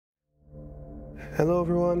Hello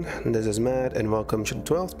everyone, this is Matt and welcome to the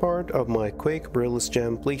 12th part of my Quake Brutalist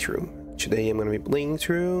Jam playthrough. Today I'm going to be playing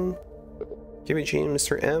through Give Me Gene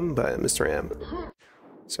Mr. M by Mr. M.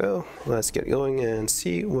 So let's get going and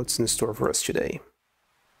see what's in store for us today.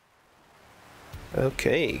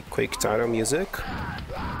 Okay, Quake title music.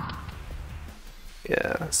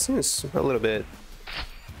 Yeah, seems a little bit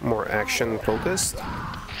more action focused.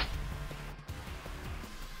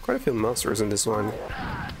 Quite a few monsters in this one.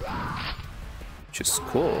 Which is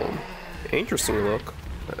cool. Interesting look.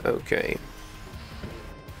 Okay.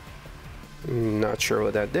 Not sure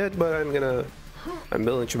what that did, but I'm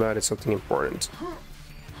building to about it something important.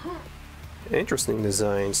 Interesting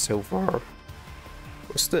design so far.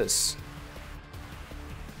 What's this?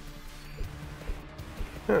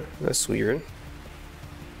 Huh, that's weird.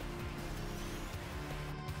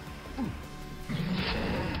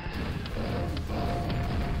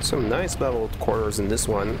 Some nice beveled corners in this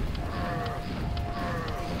one.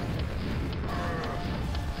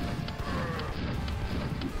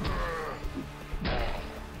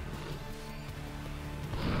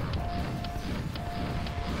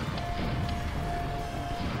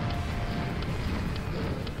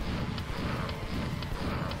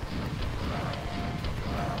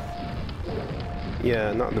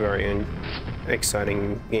 Yeah, not very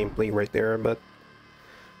exciting gameplay right there, but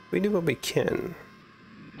we do what we can.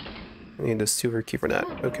 I need the silver key for that.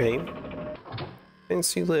 Okay.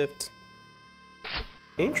 Fancy lift.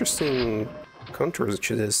 Interesting contours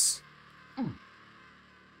to this.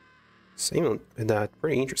 Same with that.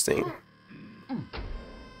 Pretty interesting.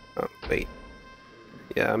 Oh, wait.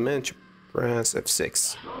 Yeah, I meant to press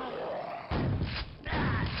F6.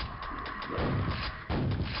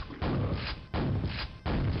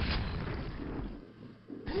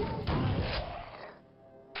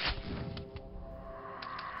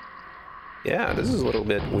 Yeah, this is a little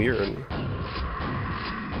bit weird.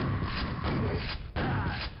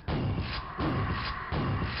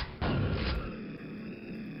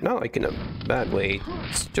 Not like in a bad way,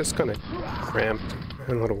 it's just kind of cramped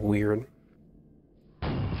and a little weird.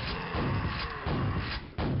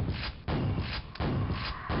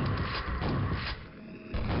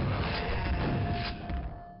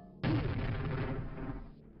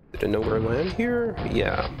 Did I know where to land here?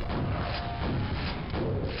 Yeah.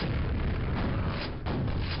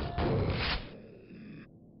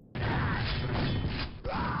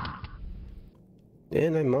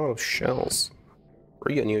 And I'm out of shells.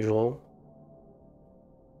 Pretty unusual.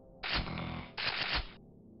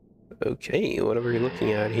 Okay, what are we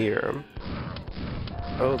looking at here?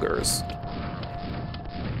 Ogres.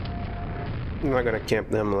 I'm not gonna camp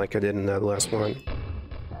them like I did in that last one.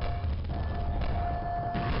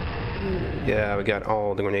 Yeah, we got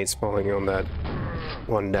all the grenades falling on that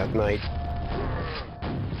one that night.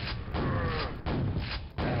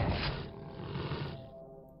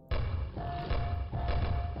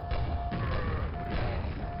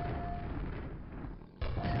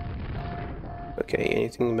 Okay,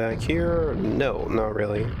 anything back here? No, not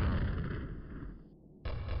really.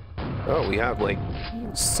 Oh, we have like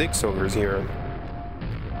 6 ogres here.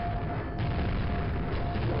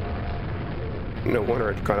 No wonder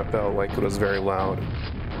it kind of felt like it was very loud.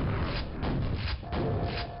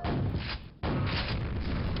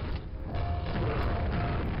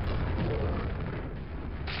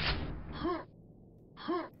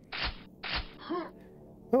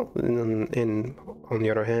 Oh, and on the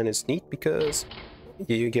other hand, it's neat because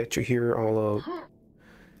you get to hear all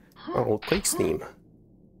of Quake's theme.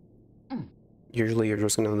 Usually you're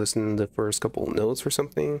just gonna listen to the first couple notes or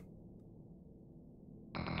something.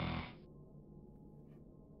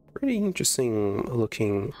 Pretty interesting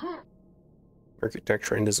looking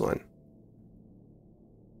architecture in this one.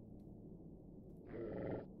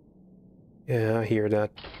 Yeah, I hear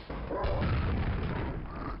that.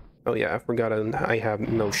 Oh yeah, I forgot I have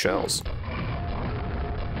no shells.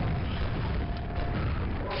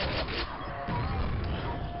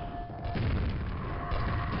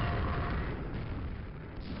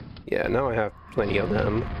 Yeah, now I have plenty of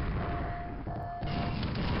them.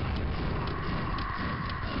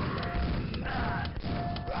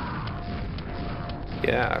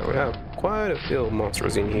 Yeah, we have quite a few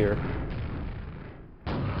monsters in here.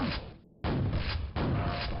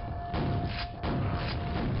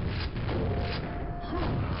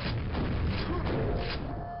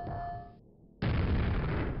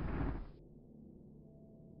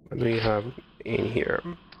 What do we have in here?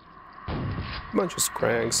 A bunch of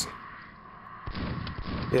scrags.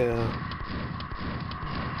 Yeah.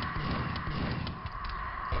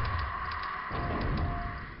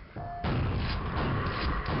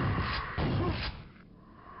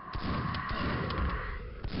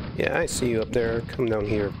 Yeah, I see you up there. Come down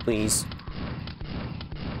here, please.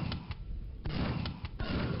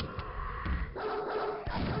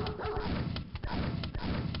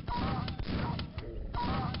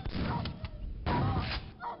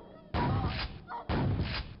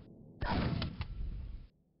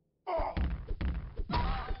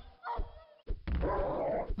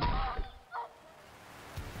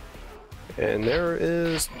 And there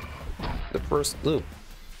is the first loop.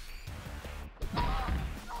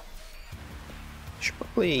 Should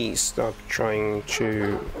probably stop trying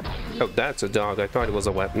to... Oh, that's a dog. I thought it was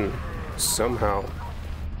a weapon. Somehow.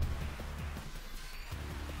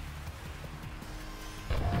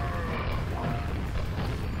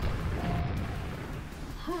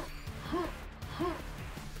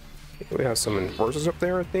 We have some enforcers up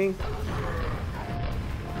there, I think.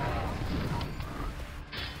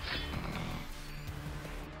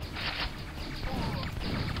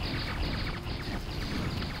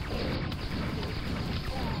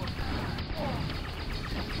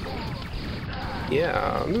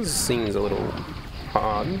 Yeah, this seems a little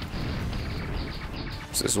odd.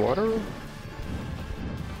 Is this water?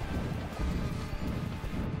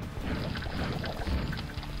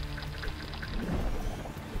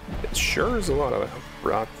 It sure is a lot of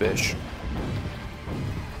rockfish.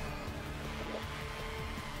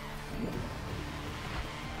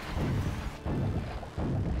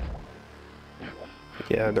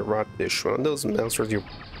 Yeah, the rockfish, one of those monsters you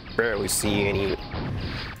barely see any.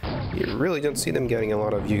 You really don't see them getting a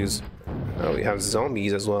lot of views. Oh, we have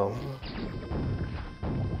zombies as well.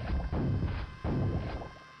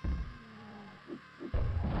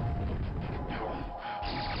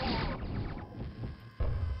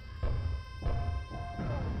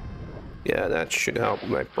 Yeah, that should help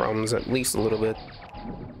my problems at least a little bit.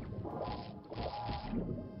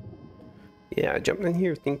 Yeah, I jumped in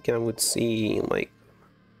here thinking I would see, like,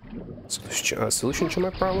 a solution to my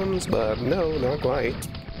problems, but no, not quite.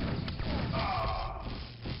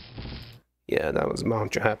 Yeah, that was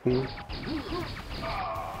bound to happen.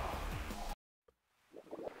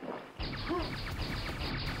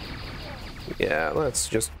 Yeah, let's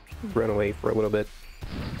just run away for a little bit.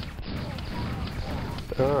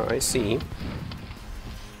 Ah, I see.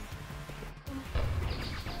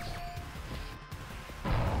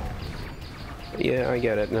 Yeah, I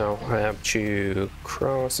get it now. I have to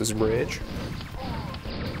cross this bridge.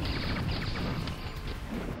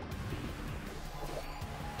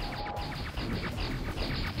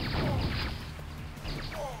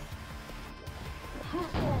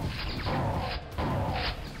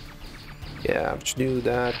 Yeah, I have to do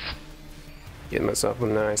that. Get myself a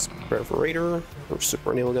nice perforator or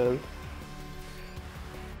super nail gun.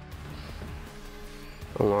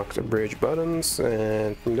 Unlock the bridge buttons,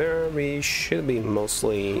 and from there we should be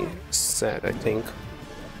mostly set, I think.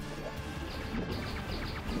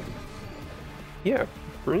 Yeah,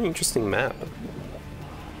 pretty interesting map.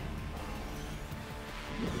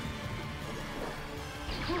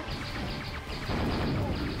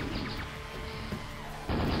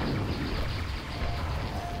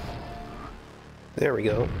 There we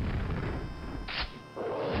go.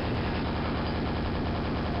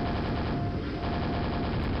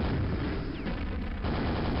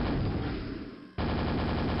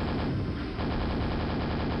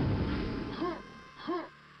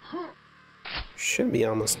 Should be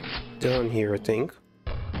almost done here, I think.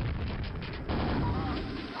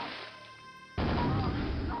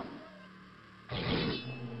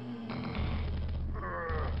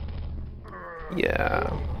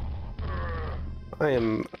 Yeah. I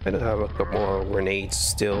don't have a couple more grenades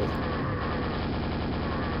still.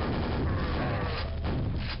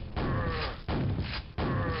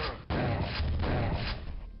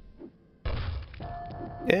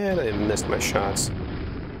 And I missed my shots.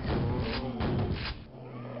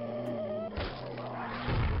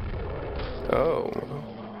 Oh.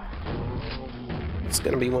 It's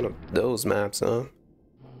gonna be one of those maps, huh?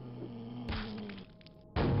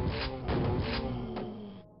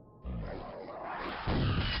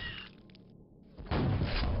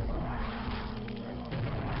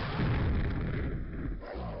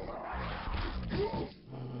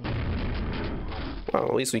 Well,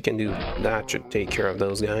 at least we can do that to take care of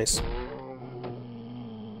those guys.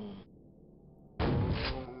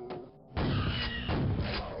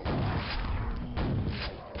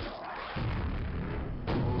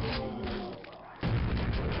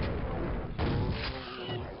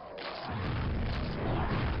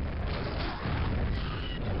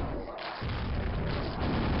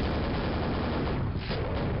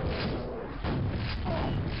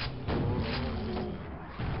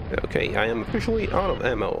 Okay, I am officially out of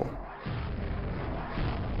ammo.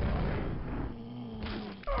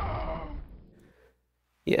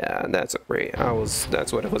 Yeah, that's afraid.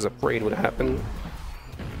 That's what I was afraid would happen.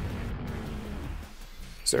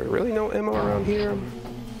 Is there really no ammo around here?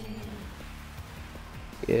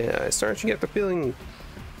 Yeah, I started to get the feeling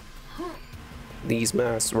these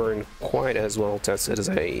masks weren't quite as well tested as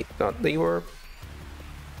I thought they were.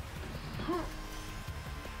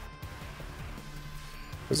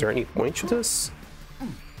 Is there any point to this?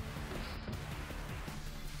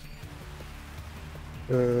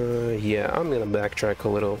 Yeah, I'm gonna backtrack a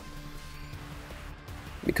little.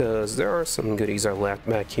 Because there are some goodies I left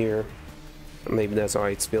back here. Maybe that's why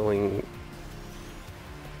it's feeling...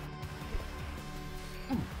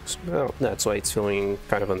 Well, that's why it's feeling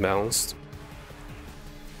kind of unbalanced.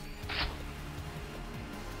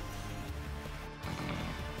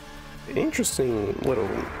 Interesting little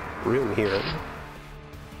room here.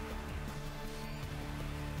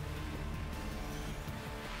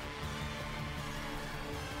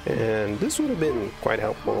 And this would have been quite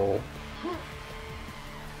helpful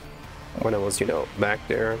when I was, you know, back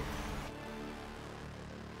there.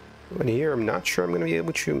 But here, I'm not sure I'm going to be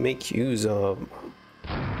able to make use of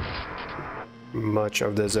much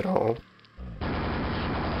of this at all.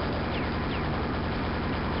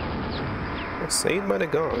 Saved by the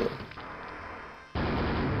gong.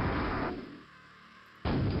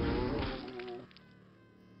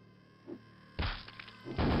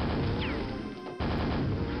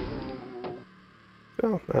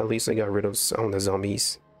 Well, at least I got rid of some of the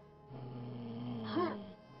zombies.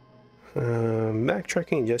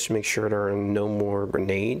 Backtracking just to make sure there are no more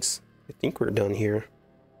grenades. I think we're done here.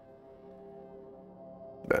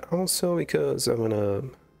 But also because I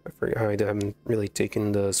forgot I haven't really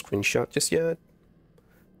taken the screenshot just yet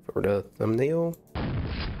for the thumbnail.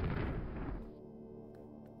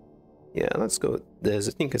 Yeah, let's go with this.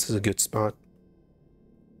 I think this is a good spot.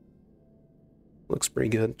 Looks pretty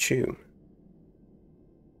good too.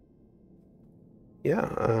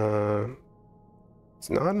 Yeah, it's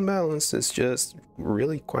not unbalanced, it's just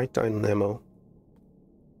really quite tight on ammo.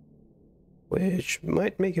 Which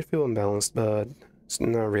might make it feel unbalanced, but it's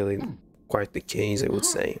not really quite the case, I would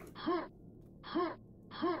say.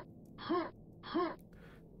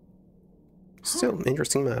 Still,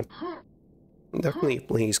 interesting map. Definitely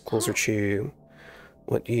plays closer to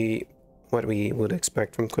what we would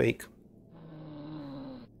expect from Quake.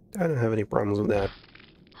 I don't have any problems with that.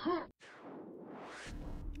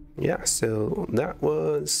 Yeah, so that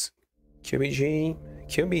was QBJ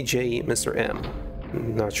Mr. M.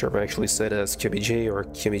 Not sure if I actually said as QBJ or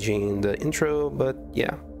QBJ in the intro, but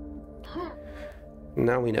yeah.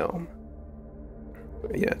 Now we know.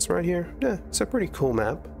 Yeah, it's right here. Yeah, it's a pretty cool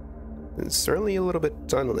map. It's certainly a little bit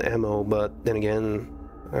tight on ammo, but then again,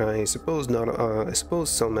 I suppose not. I suppose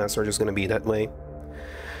some maps are just gonna be that way.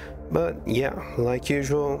 But yeah, like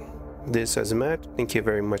usual, this has Matt. Thank you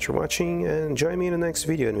very much for watching, and join me in the next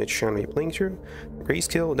video in which I'm going to be playing through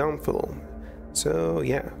Grayscale Downfall. So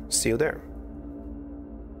yeah, see you there.